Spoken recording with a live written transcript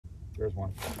There's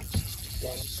one.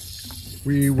 Got him.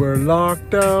 We were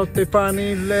locked out, they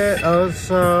finally let us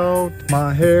out.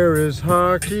 My hair is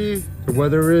hockey, the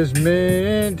weather is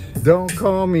mint. Don't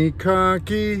call me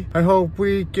cocky, I hope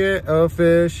we get a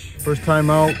fish. First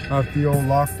time out after the old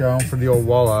lockdown for the old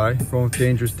walleye. Going with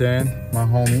Dangerous Dan, my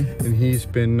homie. And he's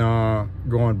been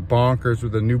going bonkers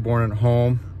with a newborn at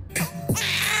home.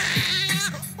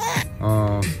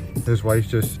 His wife's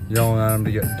just yelling at him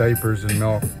to get diapers and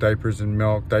milk, diapers and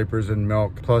milk, diapers and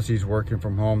milk. Plus he's working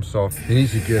from home, so he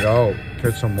needs to get out,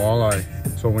 catch some walleye.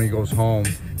 So when he goes home,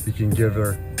 he can give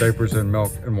her diapers and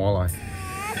milk and walleye.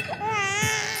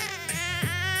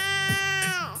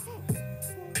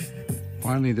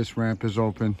 Finally, this ramp is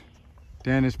open.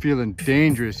 Dan is feeling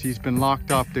dangerous. He's been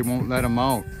locked up. They won't let him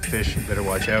out. Fish, better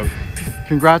watch out.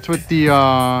 Congrats with the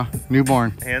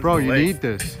newborn. Hands Bro, you need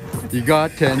this. You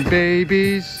got 10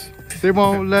 babies. They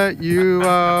won't let you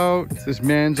out. This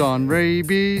man's on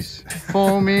rabies,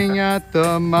 foaming at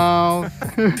the mouth.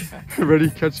 Ready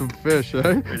to catch some fish, eh?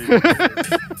 Ready to catch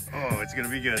fish. Oh, it's gonna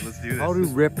be good. Let's do this. How to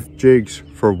rip jigs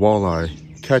for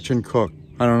walleye? Catch and cook.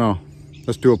 I don't know.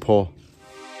 Let's do a poll.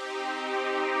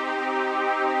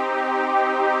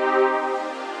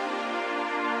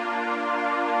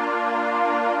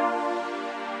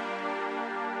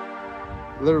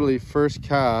 Literally first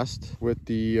cast with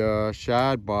the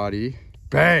shad body.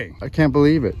 Bang! I can't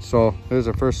believe it. So there's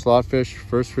our first slot fish,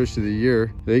 first fish of the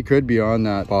year. They could be on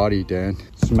that body, Dan.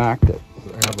 Smacked it.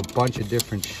 I have a bunch of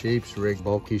different shapes rigged.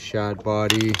 Bulky shad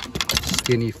body,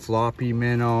 skinny floppy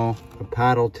minnow, a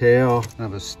paddle tail. I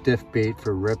have a stiff bait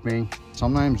for ripping.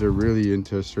 Sometimes they're really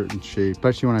into a certain shape,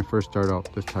 especially when I first start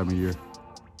out this time of year.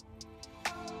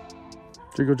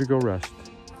 Jiggle, jiggle, rest.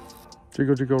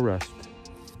 Jiggle, jiggle, rest.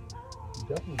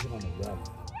 Definitely get on the red.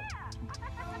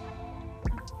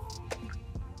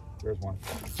 There's one.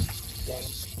 Got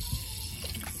him.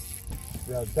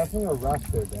 Yeah, definitely a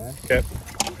rest there, Dan. Okay.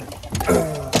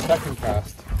 Second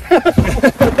cast.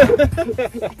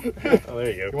 Oh, there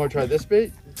you go. You want to try this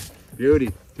bait?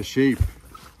 Beauty. The shape.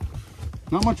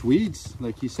 Not much weeds,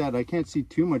 like he said. I can't see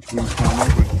too much weeds down there,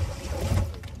 but...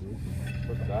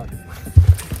 What's that?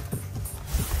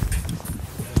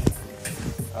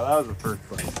 Oh, that was the first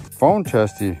one. Phone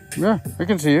chesty. Yeah, I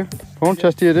can see you. Phone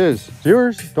chesty it is.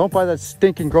 Viewers, don't buy that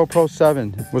stinking GoPro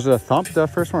 7. Was it a thump, that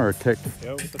first one, or a tick?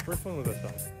 Yeah, the first one was a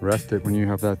thump. Rest it when you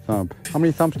have that thump. How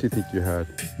many thumps do you think you had?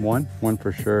 One? One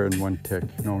for sure, and one tick.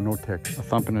 No, no tick. A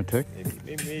thump and a tick?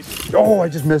 Maybe. Oh, I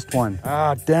just missed one.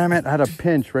 Ah, damn it. I had a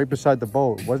pinch right beside the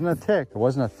boat. It wasn't a tick. It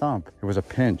wasn't a thump. It was a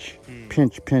pinch.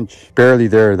 Pinch, pinch. Barely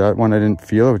there. That one I didn't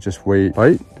feel. It was just wait.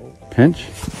 Bite. Pinch,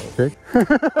 tick.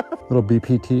 Little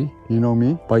BPT, you know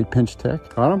me. Bite, pinch,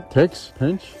 tick. Got him? Ticks,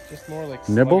 pinch. Just more like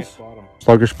nibbles. Sluggish bottom.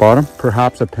 Sluggish bottom.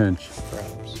 Perhaps a pinch.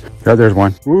 Perhaps. Yeah, there's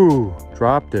one. Ooh,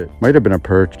 dropped it. Might have been a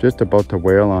perch. Just about to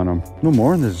wail on him. No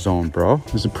more in this zone, bro.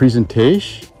 There's a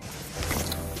presentation.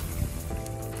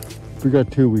 If we got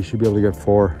 2, we should be able to get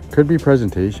 4. Could be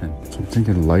presentation. So I'm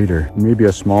thinking lighter. Maybe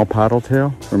a small paddle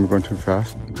tail. Or am I going too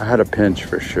fast? I had a pinch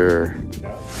for sure.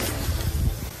 Yeah.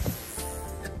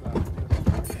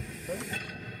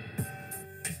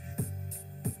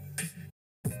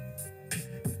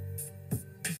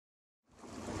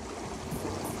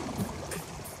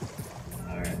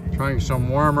 Trying some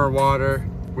warmer water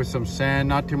with some sand,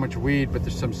 not too much weed, but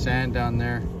there's some sand down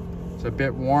there. It's a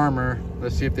bit warmer.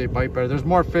 Let's see if they bite better. There's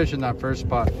more fish in that first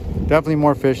spot. Definitely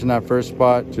more fish in that first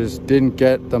spot. Just didn't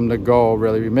get them to go,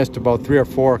 really. We missed about 3 or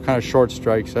 4 kind of short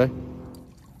strikes, eh?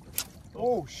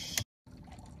 Oh, shit.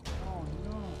 Oh,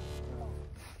 no.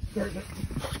 There's it.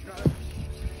 Got it.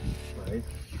 Right.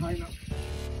 Kind of.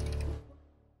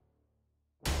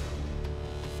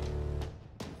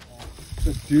 It's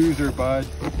a doozer, bud.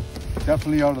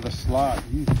 Definitely out of the slot.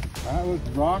 I was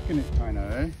rocking it kind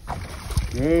of, eh?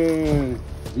 Good.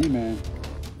 Z-man.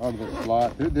 Out of the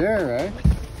slot. They're there, eh?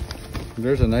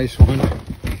 There's a nice one.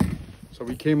 So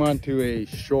we came onto a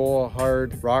shoal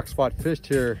hard rock spot. Fished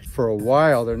here for a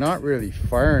while. They're not really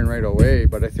firing right away,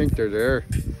 but I think they're there.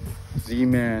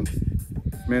 Z-man.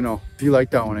 Minnow. You like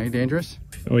that one, eh? Dangerous?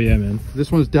 Oh yeah, man.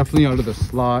 This one's definitely out of the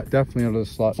slot. Definitely out of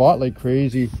the slot. Fought like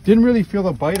crazy. Didn't really feel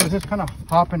the bite. I was just kind of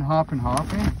hopping.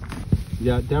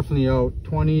 Yeah, definitely out.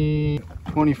 20,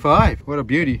 25. What a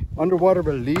beauty. Underwater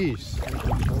release.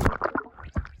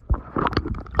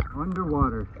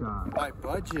 Underwater shot. By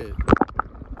budget.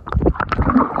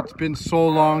 It's been so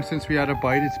long since we had a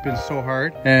bite. It's been so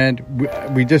hard. And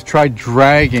we just tried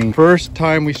dragging. First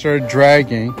time we started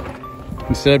dragging,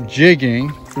 instead of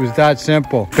jigging, it was that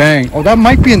simple. Bang. Oh, that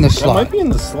might be in the slot. That might be in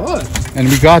the slot. And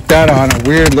we got that on a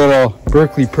weird little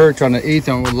Berkeley perch on the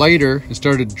 8th on a lighter and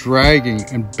started dragging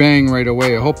and bang right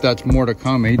away. I hope that's more to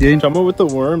come, eh, Dean? Come up with the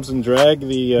worms and drag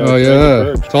the oh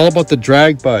yeah, it's all about the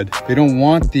drag, bud. They don't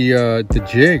want the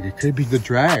jig. It could be the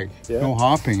drag. Yeah. No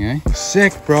hopping, eh?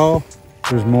 Sick, bro.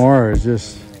 There's more. It's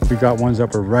just we got ones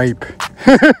that were ripe.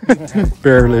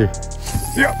 Barely.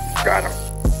 Yep, got him.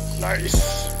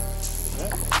 Nice.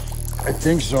 I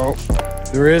think so.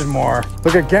 There is more.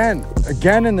 Look again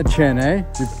in the chin, eh?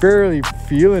 You're barely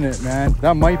feeling it, man.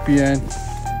 That might be in.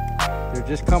 They're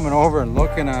just coming over and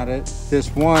looking at it. This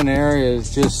one area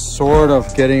is just sort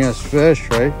of getting us fish,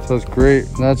 right? So it's great.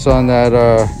 That's on that,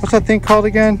 what's that thing called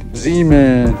again?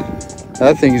 Z-Man.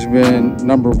 That thing's been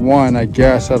 #1, I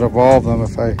guess, out of all of them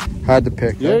if I had to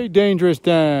pick. Very dangerous,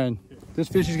 Dan. This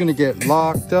fish is gonna get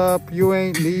locked up. You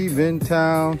ain't leaving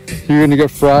town. You're gonna get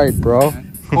fried, bro.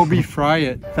 Kobe, fry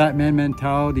it. Fat man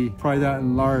mentality. Fry that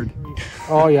in lard.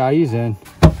 Oh yeah, he's in.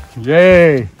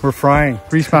 Yay! We're frying.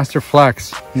 Greasemaster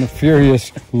Flex and the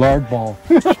furious lard ball.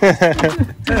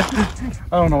 I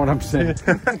don't know what I'm saying.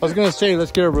 I was gonna say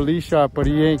let's get a release shot, but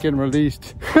he ain't getting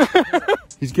released.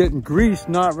 He's getting greased,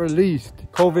 not released.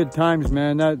 COVID times,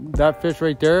 man. That fish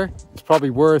right there, it's probably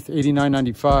worth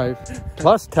 $89.95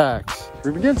 plus tax.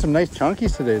 We've been getting some nice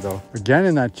chunkies today, though. Again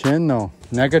in that chin, though.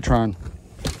 Negatron.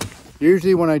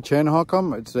 Usually when I chin hook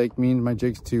them, it's like means my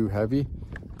jig's too heavy.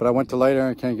 But I went to lighter and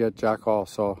I can't get jack haul,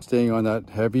 so staying on that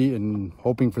heavy and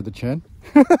hoping for the chin.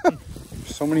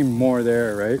 So many more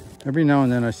there, right? Every now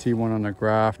and then I see one on a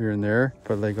graph here and there,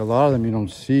 but like a lot of them you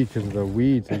don't see because of the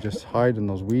weeds. They just hide in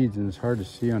those weeds and it's hard to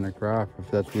see on a graph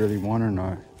if that's really one or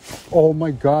not. Oh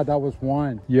my God, that was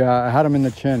one. Yeah, I had him in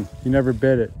the chin. He never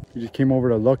bit it. He just came over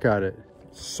to look at it.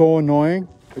 So annoying.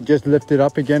 I just lifted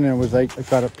up again and it was like I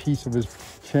got a piece of his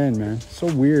chin, man.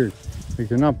 So weird. Like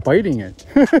they're not biting it.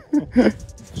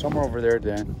 Somewhere over there,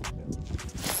 Dan.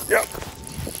 Yep.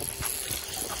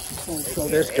 Don't show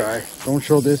this guy. Don't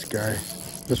show this guy.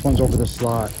 This one's over the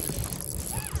slot.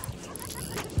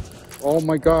 Oh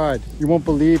my God. You won't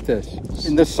believe this.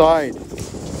 In the side.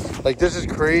 Like this is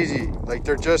crazy. Like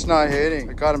they're just not hitting.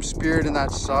 I got them speared in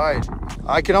that side.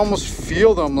 I can almost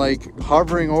feel them like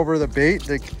hovering over the bait.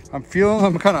 Like I'm feeling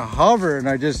them kind of hover and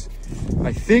I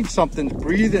think something's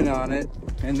breathing on it.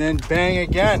 And then bang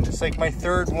again. It's like my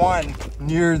third one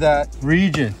near that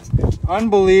region.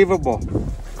 Unbelievable.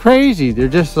 Crazy. They're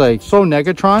just like so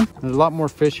negatron. There's a lot more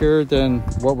fish here than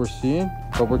what we're seeing,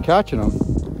 but we're catching them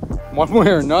one way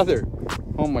or another.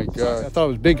 Oh my God. I thought it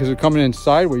was big because it's coming in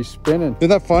sideways, spinning. Isn't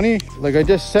that funny? Like I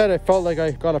just said, I felt like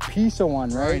I got a piece of one,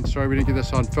 right? Sorry we didn't get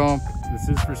this on film. This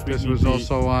is for Sweet. This was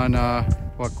also on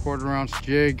what, 1/4 ounce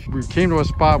jig. We came to a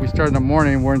spot, we started in the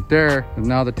morning, weren't there, and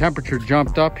now the temperature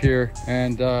jumped up here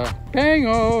and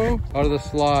bang-o out of the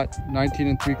slot,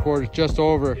 19 3/4, just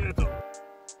over.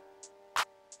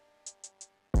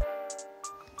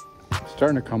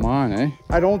 Starting to come on, eh?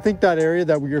 I don't think that area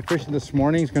that we were fishing this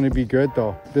morning is going to be good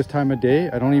though. This time of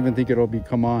day, I don't even think it'll be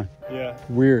come on. Yeah.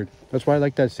 Weird. That's why I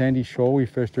like that sandy shoal we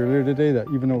fished earlier today, that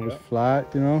even though it was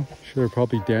flat, you know, should have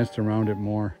probably danced around it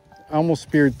more. I almost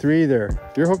speared 3 there.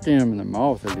 You're hooking them in the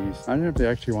mouth at least. I don't know if they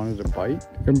actually wanted to bite.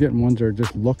 I'm getting ones that are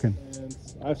just looking. And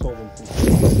I sold them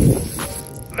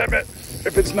some. Limit.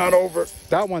 If it's not over.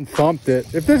 That one thumped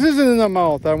it. If this isn't in the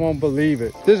mouth, I won't believe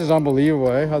it. This is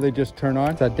unbelievable, eh? How they just turn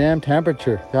on. It's that damn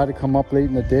temperature. It had to come up late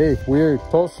in the day. Weird.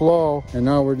 So slow. And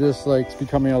now we're just like, it's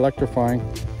becoming electrifying.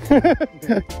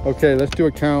 Okay, let's do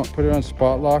a count. Put it on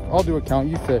spot lock. I'll do a count.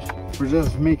 You fish. We're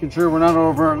just making sure we're not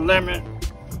over our limit.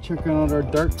 Checking out our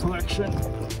dart collection.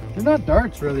 They're not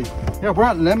darts, really. Yeah, we're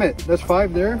at limit. That's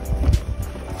 5 there.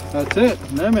 That's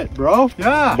it. Limit, bro.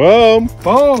 Yeah. Boom.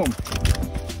 Boom.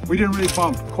 We didn't really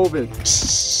bump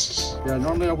COVID. Yeah,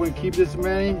 normally I wouldn't keep this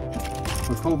many.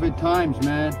 For COVID times,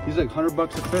 man. He's like $100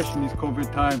 a fish in these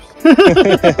COVID times.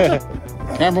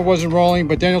 Camera wasn't rolling,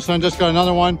 but Danielson just got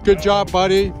another one. Good job,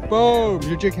 buddy. Boom.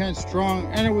 Your jig hand's strong,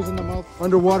 and it was in the mouth.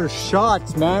 Underwater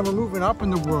shots, man. We're moving up in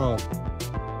the world.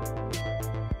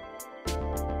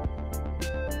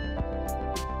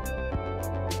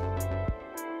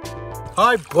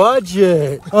 High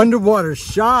budget. Underwater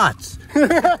shots.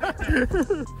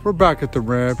 We're back at the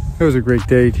ramp. It was a great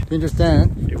date. You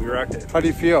understand? Yeah, we rocked it. How do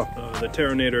you feel? The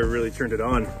Taronator really turned it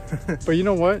on. But you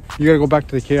know what? You gotta go back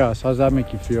to the chaos. How does that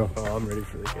make you feel? Oh, I'm ready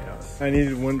for the chaos. I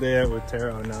needed one day out with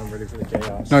Taro, and now I'm ready for the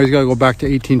chaos. No, he's gotta go back to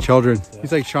 18 children. Yeah.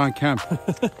 He's like Sean Kemp.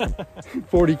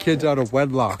 40 kids out of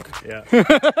wedlock. Yeah.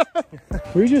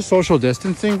 Were you just social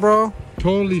distancing, bro?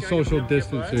 Totally social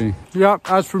distancing. Yep,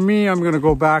 as for me, I'm gonna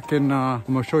go back and I'm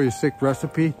gonna show you a sick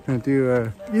recipe. I'm gonna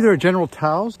do either a General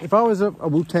Tso's. If I was a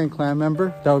Wu-Tang Clan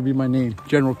member, that would be my name,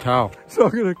 General Tso. So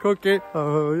I'm gonna cook it.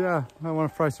 Yeah, I wanna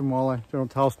fry some walleye, General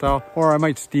Tso style. Or I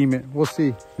might steam it, we'll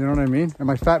see. You know what I mean? Am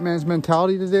I fat man's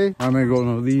mentality today? I'm gonna go on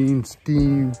a lean,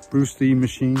 steam, Bruce Lee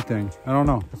machine thing. I don't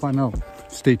know, if I know.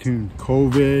 Stay tuned.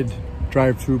 COVID,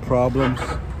 drive-through problems.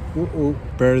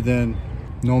 Better than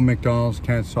no McDonald's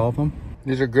can't solve them.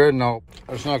 These are good. No,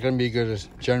 it's not gonna be good as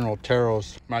General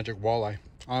Taro's magic walleye.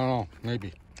 I don't know,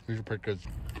 maybe. These are pretty good.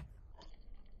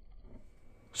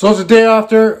 So it's the day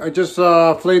after. I just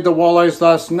filleted the walleyes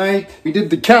last night. We did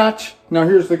the catch. Now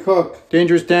here's the cook.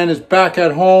 Dangerous Dan is back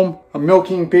at home. I'm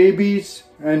milking babies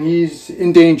and he's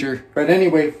in danger. But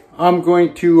anyway, I'm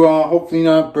going to hopefully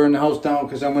not burn the house down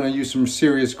because I'm going to use some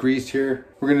serious grease here.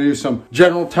 We're going to do some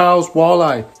General Tso's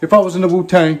walleye. If I was in the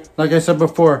Wu-Tang, like I said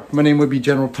before, my name would be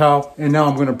General Tso. And now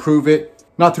I'm going to prove it.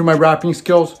 Not through my rapping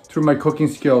skills, through my cooking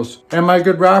skills. Am I a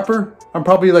good rapper? I'm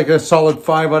probably like a solid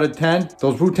 5 out of 10.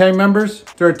 Those Wu-Tang members,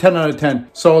 they're a 10 out of 10.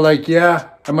 So like, yeah,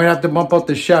 I might have to bump out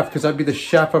the chef because I'd be the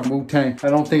chef of Wu-Tang. I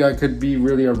don't think I could be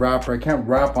really a rapper. I can't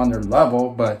rap on their level,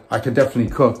 but I could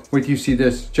definitely cook. Wait till you see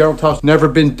this. General Tso's never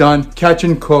been done. Catch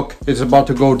and cook. It's about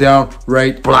to go down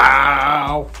right.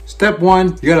 Blow. Step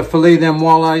 1, you gotta fillet them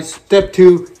walleyes. Step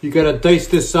 2, you gotta dice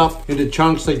this up into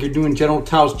chunks like you're doing General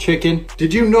Tso's chicken.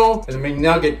 Did you know that a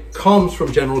McNugget comes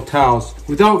from General Tso's?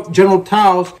 Without General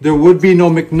Tso's, there would be no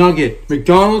McNugget.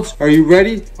 McDonald's, are you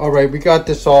ready? All right, we got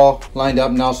this all lined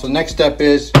up now. So the next step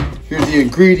is, here's the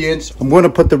ingredients. I'm going to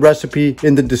put the recipe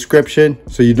in the description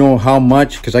so you know how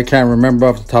much, because I can't remember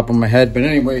off the top of my head. But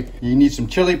anyway, you need some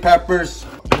chili peppers,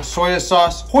 soy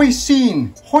sauce,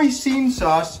 hoisin. Hoisin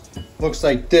sauce looks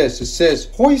like this. It says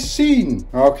hoisin.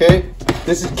 Okay,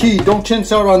 this is key. Don't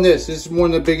chintz out on this. This is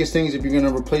one of the biggest things if you're going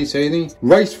to replace anything.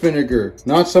 Rice vinegar,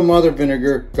 not some other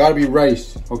vinegar. Gotta be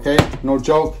rice. Okay, no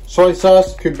joke. Soy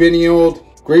sauce could be any old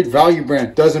great value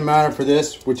brand. Doesn't matter for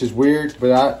this, which is weird,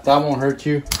 but that won't hurt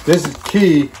you. This is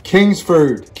key.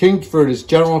 Kingsford. Kingsford is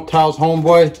General Tso's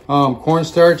homeboy.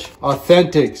 Cornstarch.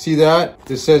 Authentic. See that?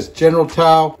 This says General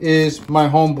Tso is my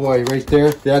homeboy right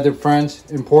there. The other friends.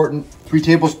 Important. 3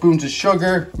 tablespoons of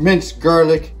sugar, minced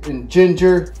garlic and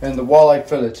ginger, and the walleye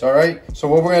fillets, all right? So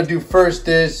what we're gonna do first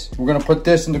is we're gonna put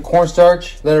this in the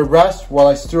cornstarch, let it rest while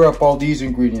I stir up all these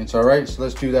ingredients, all right? So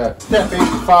let's do that. Step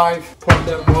 5, put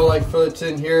them walleye fillets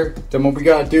in here. Then what we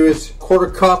gotta do is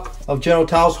 1/4 cup of General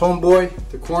Tso's homeboy,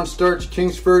 the cornstarch,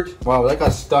 Kingsford. Wow, that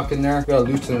got stuck in there. We gotta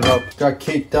loosen it up. Got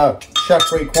caked up. Chef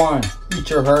Raekwon, eat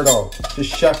your heart out.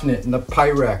 Just chefing it in the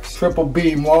Pyrex. Triple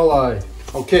beam walleye.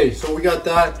 Okay, so we got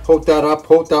that. Coat that up,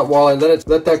 coat that walleye.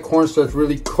 Let that cornstarch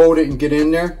really coat it and get in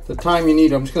there. The time you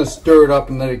need, I'm just gonna stir it up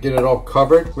and let it get it all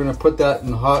covered. We're gonna put that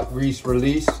in hot grease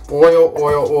release. Oil,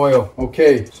 oil, oil.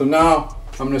 Okay, so now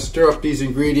I'm gonna stir up these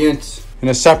ingredients in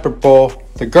a separate bowl.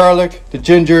 The garlic, the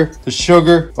ginger, the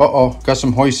sugar. Got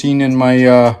some hoisin in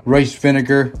my rice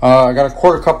vinegar. I got a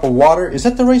 1/4 cup of water. Is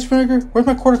that the rice vinegar? Where's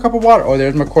my 1/4 cup of water? Oh,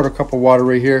 there's my 1/4 cup of water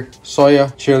right here.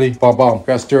 Soya, chili, bam.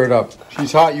 Gotta stir it up.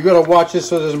 She's hot. You gotta watch this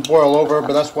so it doesn't boil over,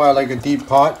 but that's why I like a deep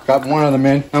pot. Got one of them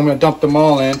in. I'm gonna dump them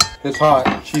all in. It's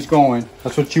hot. She's going.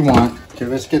 That's what you want. Okay,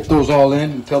 let's get those all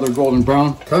in until they're golden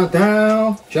brown. Cut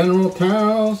down, General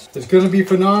Tso's. It's gonna be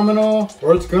phenomenal,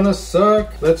 or it's gonna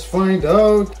suck. Let's find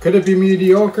out. Could it be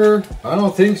mediocre? I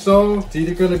don't think so. It's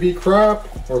either gonna be crap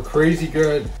or crazy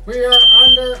good. We are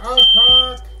under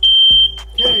attack.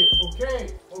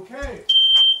 Okay.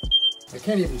 I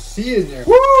can't even see in there.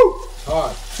 Woo!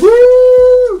 Hot.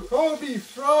 Woo! Kobe,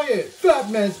 fry it.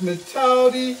 Fat man's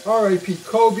mentality. R.I.P.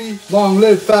 Kobe. Long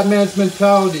live fat man's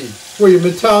mentality. Where your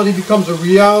mentality becomes a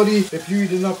reality if you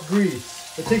eat enough grease.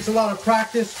 It takes a lot of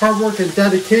practice, hard work, and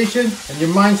dedication, and your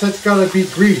mindset's gotta be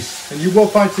grease, and you will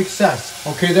find success.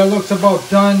 Okay, that looks about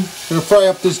done. Gonna fry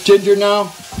up this ginger now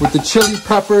with the chili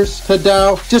peppers.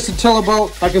 Ta-dow. Just until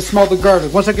about I can smell the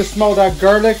garlic. Once I can smell that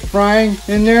garlic frying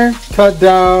in there,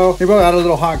 ta-dow. Maybe I'll add a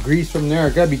little hot grease from there.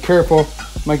 Gotta be careful.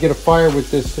 Might get a fire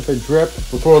with this if I drip.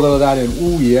 We'll throw a little of that in.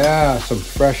 Ooh, yeah, some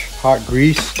fresh hot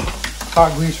grease.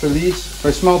 Hot grease release.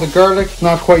 I smell the garlic.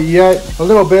 Not quite yet. A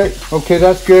little bit. Okay,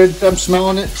 that's good. I'm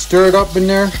smelling it. Stir it up in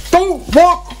there. Don't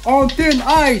walk on thin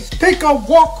ice. Take a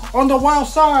walk on the wild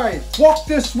side. Walk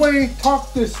this way,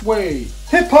 talk this way.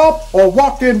 Hip hop or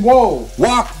walk in woe.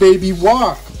 Walk, baby,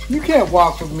 walk. You can't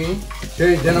walk with me.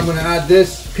 Okay, then I'm gonna add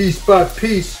this piece by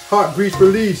piece. Hot grease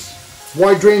release.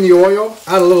 Why drain the oil?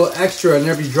 Add a little extra in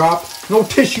every drop. No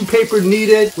tissue paper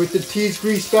needed with the tease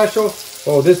grease special.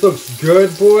 Oh, this looks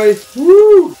good, boy.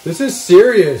 Woo! This is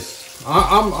serious.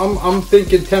 I'm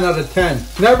thinking 10 out of 10.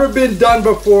 Never been done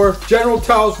before. General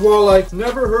Tso's walleye.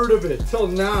 Never heard of it till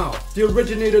now. The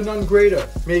originator non grata.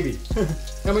 Maybe.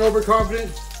 Am I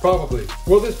overconfident? Probably.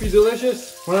 Will this be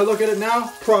delicious? When I look at it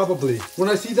now? Probably. When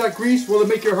I see that grease, will it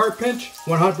make your heart pinch?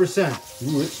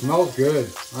 100%. Ooh, it smells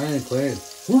good. I ain't playing.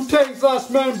 Wu-Tang's last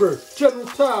member, General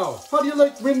Tso. How do you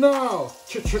like me now?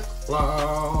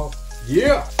 Wow.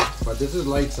 Yeah. But this is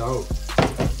lights out.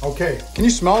 Okay, can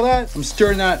you smell that? I'm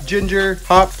stirring that ginger,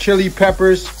 hot chili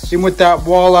peppers in with that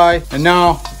walleye. And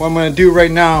now, what I'm gonna do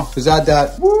right now is add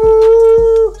that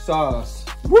woo sauce.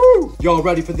 Woo! Y'all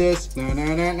ready for this? It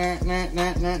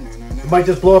might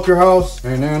just blow up your house.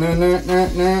 Now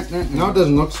it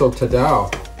doesn't look so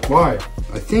tadao. Why?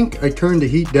 I think I turned the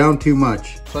heat down too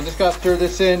much. So I just gotta stir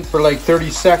this in for like 30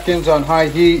 seconds on high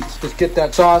heat. Just get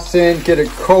that sauce in, get it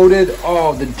coated.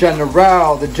 Oh, the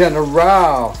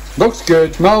General. Looks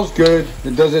good, smells good.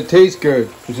 Does it taste good?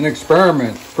 It's an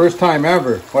experiment. First time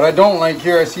ever. What I don't like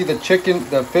here, I see the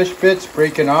fish bits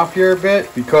breaking off here a bit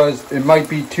because it might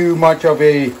be too much of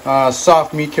a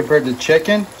soft meat compared to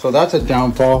chicken. So that's a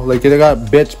downfall. Like it got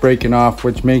bits breaking off,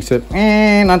 which makes it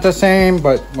not the same,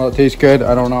 but well, it tastes good.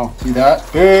 I don't know. See that?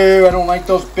 Boo, I don't like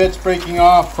those bits breaking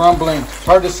off, crumbling. It's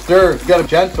hard to stir. You gotta be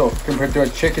gentle compared to a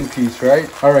chicken piece, right?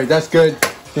 All right, that's good.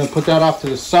 Gonna put that off to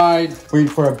the side. Wait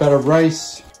for a better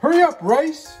rice. Hurry up,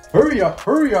 rice. Hurry up,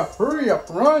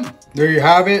 run. There you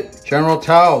have it, General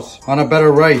Tso's on a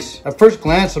better rice. At first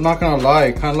glance, I'm not gonna lie,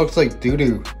 it kind of looks like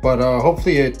doo-doo, but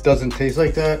hopefully it doesn't taste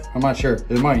like that. I'm not sure,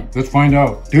 it might. Let's find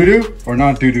out. Doo-doo or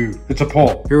not doo-doo? It's a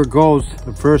poll. Here it goes,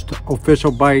 the first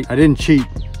official bite. I didn't cheat.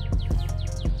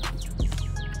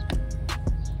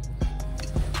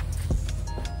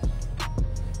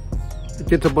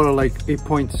 Gets about a like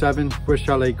 8.7 for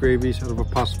chalet gravies out of a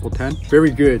possible 10.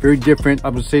 Very good, very different. I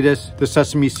would say this, the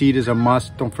sesame seed is a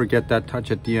must. Don't forget that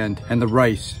touch at the end. And the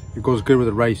rice, it goes good with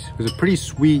the rice because it's pretty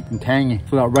sweet and tangy.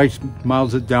 So that rice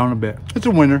miles it down a bit. It's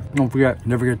a winner. Don't forget,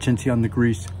 never get chintzy on the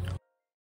grease.